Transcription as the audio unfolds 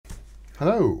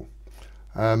Hello.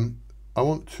 I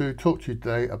want to talk to you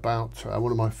today about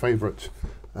one of my favourite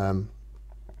 35mm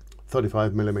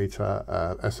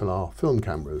SLR film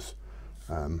cameras.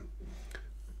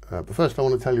 But first I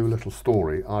want to tell you a little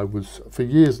story. For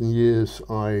years and years,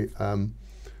 been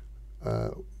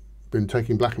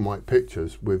taking black and white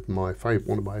pictures with one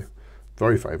of my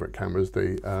very favourite cameras,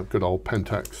 the good old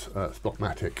Pentax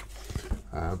Spotmatic,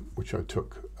 which I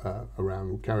took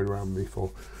carried around with me for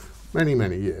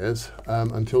many years,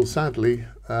 until sadly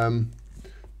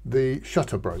the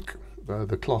shutter broke.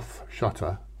 The cloth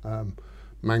shutter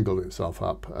mangled itself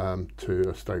up to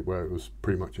a state where it was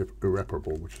pretty much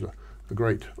irreparable, which is a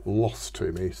great loss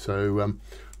to me. So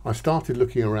I started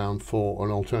looking around for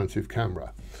an alternative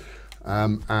camera,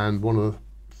 and one of the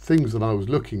things that I was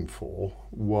looking for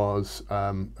was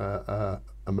a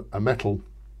metal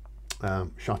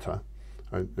shutter,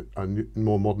 a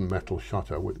more modern metal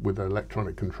shutter with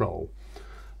electronic control,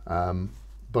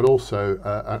 but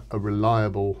also a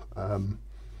reliable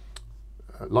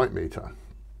light meter,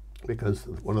 because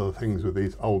one of the things with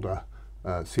these older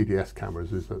CDS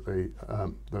cameras is that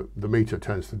the meter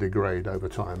tends to degrade over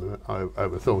time.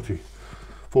 Over 40-50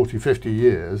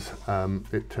 years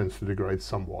it tends to degrade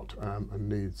somewhat and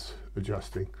needs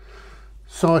adjusting.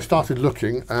 So I started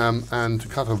looking, and to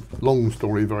cut a long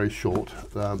story very short,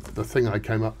 the thing I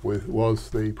came up with was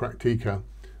the Praktica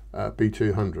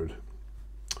B200,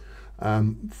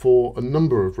 for a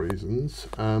number of reasons,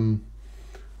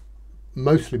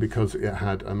 mostly because it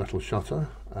had a metal shutter.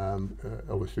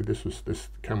 Obviously this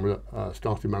camera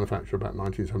started manufacture about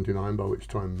 1979, by which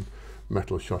time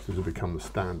metal shutters have become the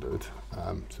standard,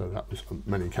 so that was,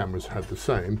 many cameras had the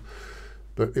same.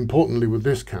 But importantly with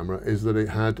this camera is that it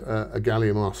had a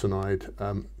gallium-arsenide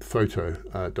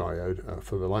photodiode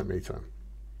for the light meter,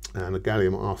 and the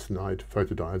gallium-arsenide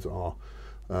photodiodes are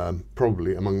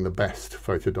probably among the best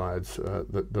photodiodes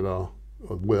that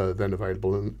were then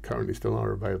available and currently still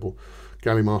are available.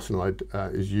 Gallium-arsenide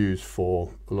is used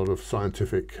for a lot of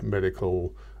scientific,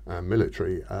 medical,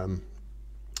 military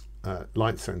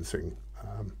light sensing,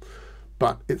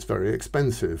 but it's very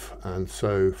expensive, and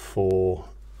so for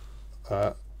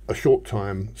a short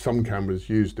time some cameras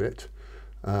used it,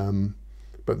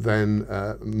 but then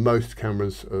most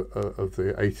cameras of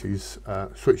the 80s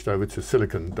switched over to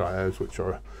silicon diodes, which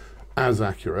are as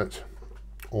accurate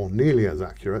or nearly as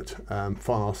accurate,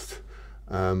 fast,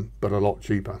 but a lot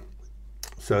cheaper.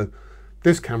 So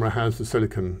this camera has the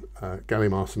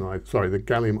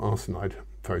gallium-arsenide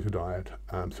photodiode,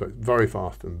 so it's very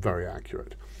fast and very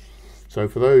accurate. So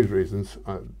for those reasons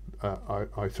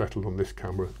I settled on this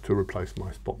camera to replace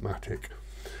my Spotmatic.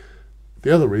 The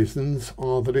other reasons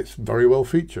are that it's very well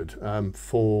featured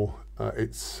for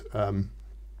its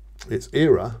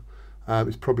era.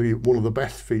 It's probably one of the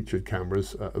best featured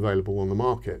cameras available on the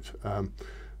market,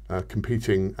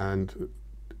 competing and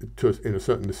in a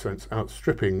certain sense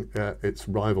outstripping its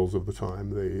rivals of the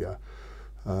time, the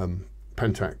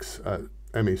Pentax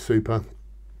ME Super,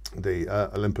 the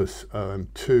Olympus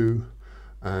OM2,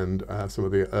 and some of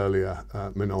the earlier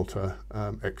Minolta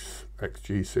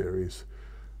XG series.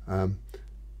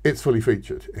 It's fully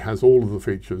featured. It has all of the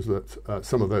features that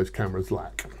some of those cameras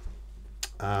lack.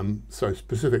 So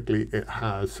specifically, it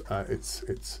has its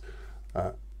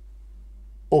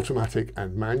automatic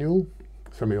and manual,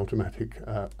 semi-automatic,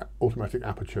 automatic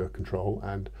aperture control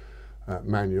and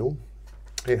manual.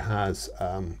 It has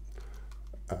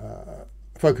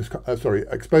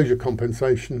exposure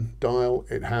compensation dial.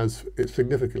 It's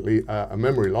significantly a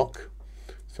memory lock,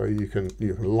 so you can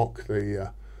lock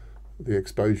the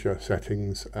exposure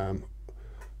settings and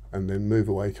then move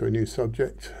away to a new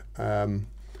subject. And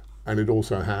it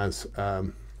also has a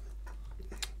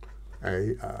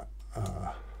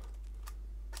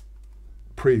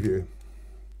preview,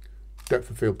 depth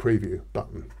of field preview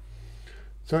button.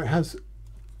 So it has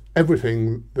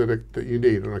everything that you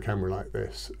need on a camera like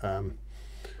this.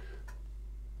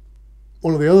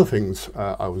 One of the other things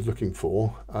I was looking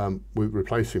for with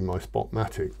replacing my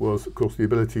Spotmatic was, of course, the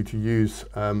ability to use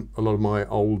a lot of my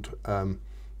old,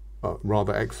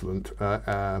 rather excellent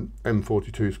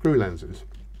M42 screw lenses.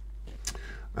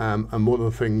 And one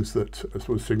of the things that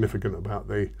was significant about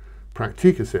the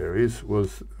Praktica series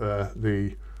was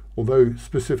although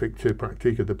specific to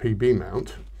Praktica the PB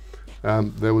mount,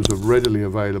 there was a readily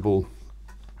available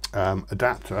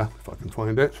adapter, if I can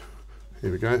find it,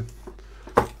 here we go,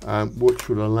 which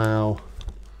would allow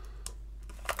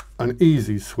an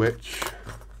easy switch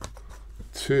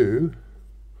to,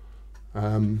 if I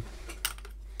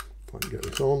can get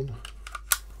this on,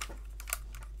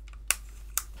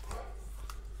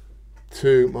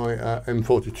 to my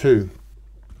M42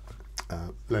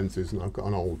 lenses, and I've got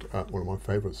an old, one of my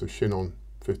favourites, a Chinon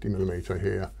 50mm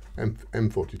here,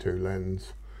 M42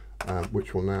 lens,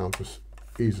 which will now just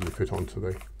easily fit onto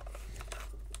the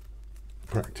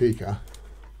Praktica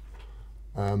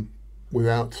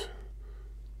without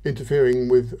interfering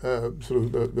with sort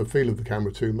of the feel of the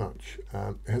camera too much.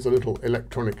 It has a little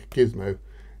electronic gizmo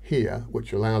here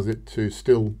which allows it to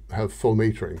still have full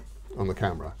metering on the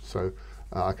camera, so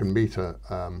I can meter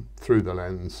through the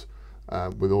lens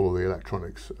with all of the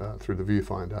electronics through the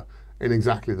viewfinder in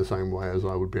exactly the same way as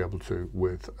I would be able to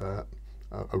with a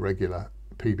regular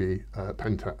PB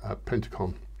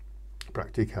Pentacon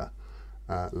Praktica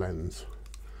lens.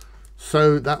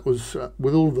 So that was,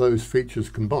 with all of those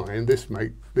features combined, this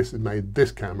has made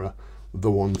this camera the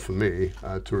one for me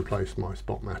to replace my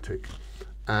Spotmatic.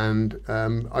 And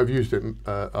I've used it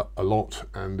a lot,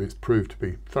 and it's proved to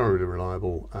be thoroughly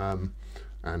reliable,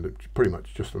 and it's pretty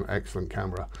much just an excellent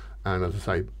camera, and as I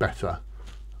say, better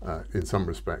in some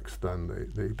respects than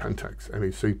the Pentax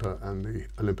ME Super and the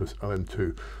Olympus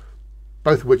OM2,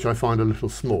 both of which I find a little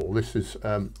small. This is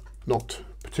not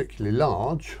particularly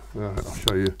large. I'll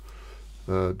show you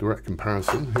direct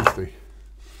comparison. Here's the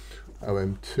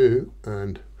OM2,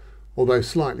 and although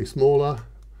slightly smaller,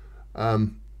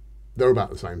 they're about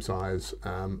the same size,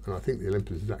 and I think the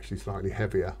Olympus is actually slightly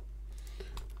heavier,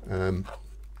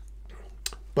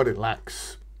 but it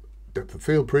lacks depth of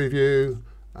field preview.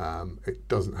 It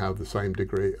doesn't have the same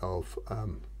degree of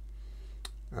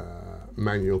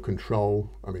manual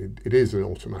control. I mean, it is an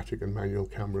automatic and manual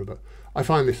camera, but I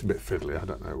find this a bit fiddly. I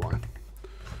don't know why.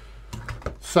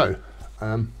 So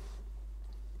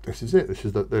this is it. This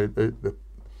is the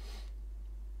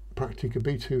Praktica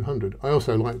B200. I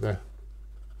also like the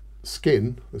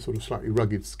skin, the sort of slightly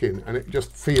rugged skin, and it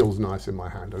just feels nice in my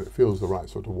hand, and it feels the right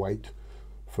sort of weight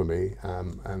for me,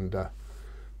 and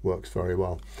works very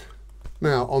well.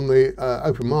 Now, on the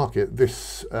open market,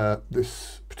 this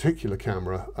particular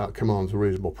camera commands a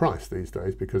reasonable price these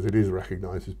days because it is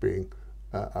recognised as being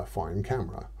a fine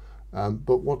camera.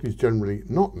 But what is generally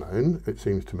not known, it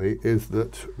seems to me, is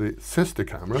that the sister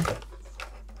camera,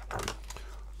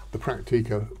 the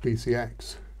Praktica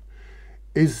BCX,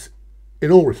 is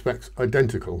in all respects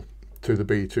identical to the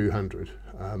B200.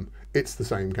 It's the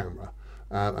same camera.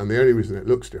 And the only reason it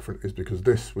looks different is because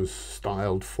this was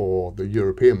styled for the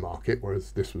European market,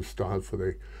 whereas this was styled for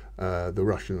the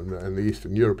Russian and the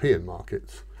Eastern European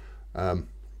markets. And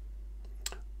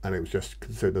it was just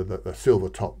considered that the silver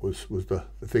top was the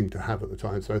thing to have at the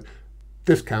time. So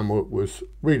this camera was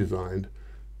redesigned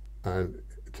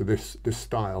to this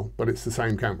style, but it's the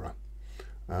same camera.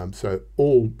 So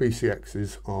all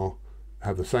BCXs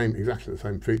have exactly the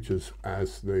same features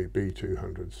as the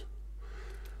B200s.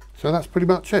 So that's pretty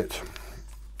much it.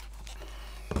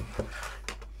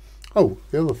 Oh,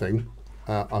 the other thing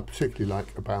I particularly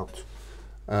like about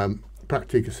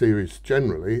Praktica series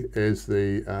generally is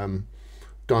the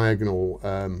diagonal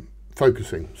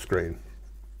focusing screen.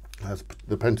 As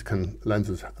the Pentacon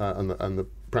lenses and the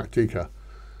Praktica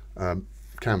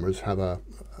cameras have a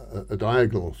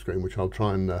diagonal screen, which I'll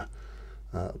try and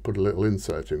put a little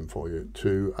insert in for you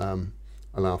to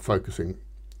allow focusing.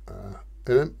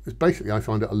 And it's basically, I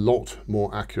find it a lot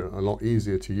more accurate, a lot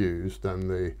easier to use than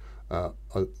the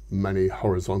many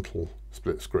horizontal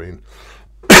split screen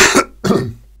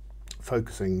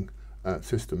focusing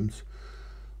systems.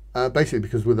 Basically,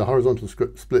 because with the horizontal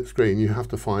split screen, you have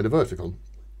to find a vertical,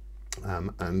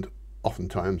 and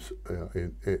oftentimes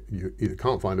you either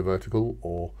can't find a vertical,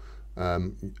 or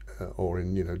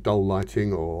in dull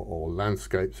lighting or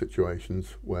landscape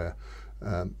situations where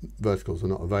verticals are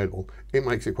not available, it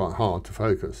makes it quite hard to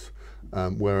focus.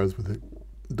 Whereas with a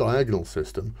diagonal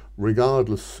system,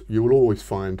 regardless, you will always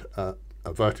find a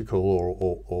vertical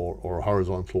or a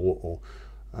horizontal,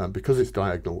 or because it's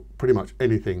diagonal, pretty much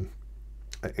anything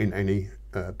in any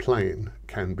plane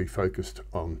can be focused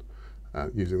on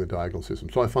using the diagonal system.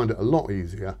 So I find it a lot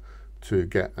easier to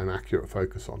get an accurate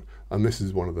focus on, and this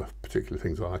is one of the particular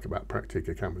things I like about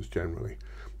Praktica cameras generally,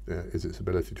 is its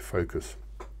ability to focus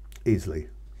easily,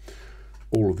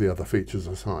 all of the other features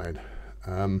aside.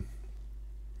 The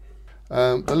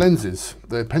lenses,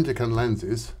 the Pentacon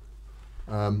lenses,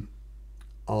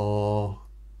 are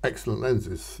excellent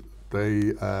lenses.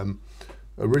 They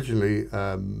originally,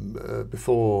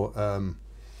 before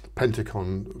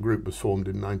Pentacon Group was formed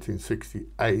in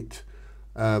 1968,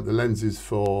 the lenses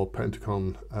for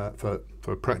Pentacon, for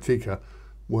Praktica,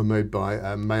 were made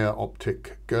by Meyer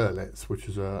Optik Görlitz, which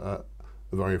is a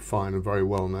very fine and very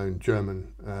well-known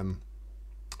German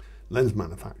lens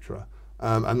manufacturer,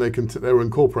 and they were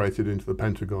incorporated into the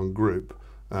Pentacon Group,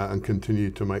 and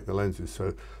continue to make the lenses.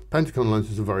 So Pentacon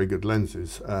lenses are very good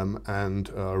lenses and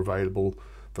are available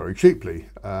very cheaply,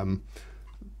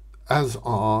 as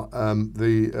are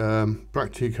the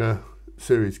Praktica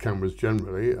series cameras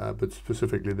generally, but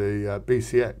specifically the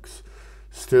BCX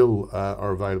still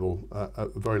are available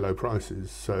at very low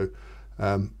prices. So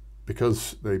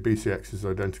because the BCX is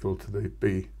identical to the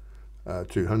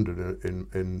B200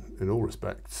 in all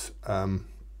respects,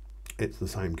 it's the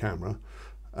same camera.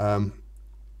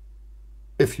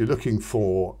 If you're looking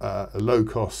for a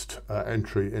low-cost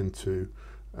entry into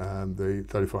the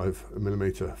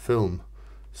 35mm film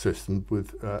system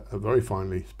with a very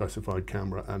finely specified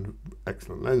camera and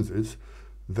excellent lenses,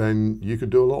 then you could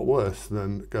do a lot worse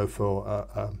than go for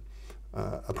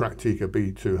a Praktica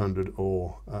B200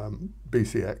 or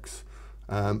BCX.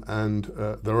 And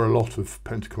there are a lot of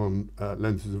Pentacon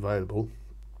lenses available.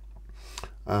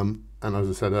 And as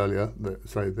I said earlier,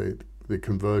 the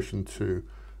conversion to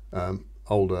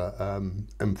older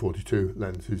M42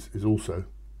 lenses is also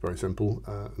very simple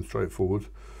and straightforward.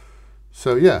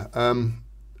 So yeah,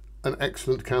 an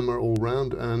excellent camera all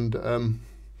round, and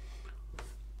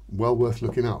well worth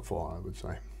looking out for, I would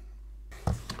say.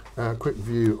 A quick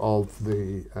view of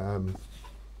the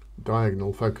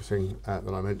diagonal focusing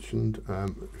that I mentioned.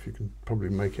 If you can probably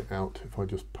make it out, if I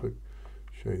just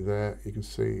show you there, you can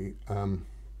see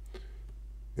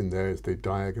in there is the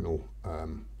diagonal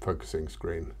focusing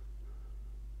screen,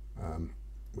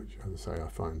 which, as I say, I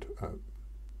find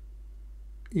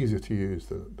easier to use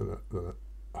than a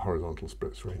horizontal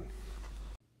split screen.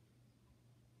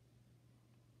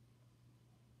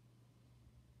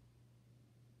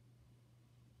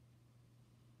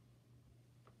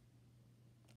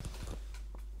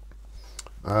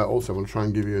 Also, I want to try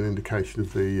and give you an indication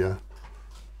of the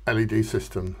LED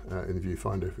system in the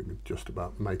viewfinder, if we could just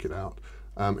about make it out.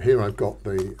 Here I've got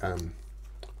the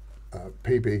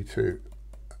PB to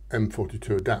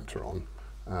M42 adapter on,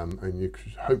 and you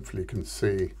hopefully can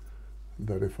see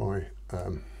that if I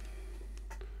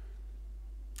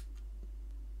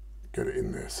get it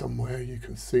in there somewhere, you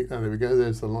can see, oh, there we go,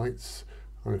 there's the lights,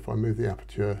 and if I move the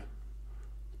aperture,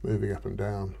 moving up and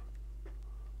down,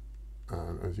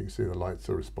 and as you can see, the lights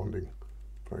are responding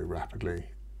very rapidly,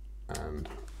 and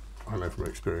I know from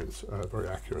experience very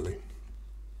accurately.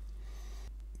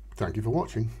 Thank you for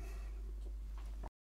watching.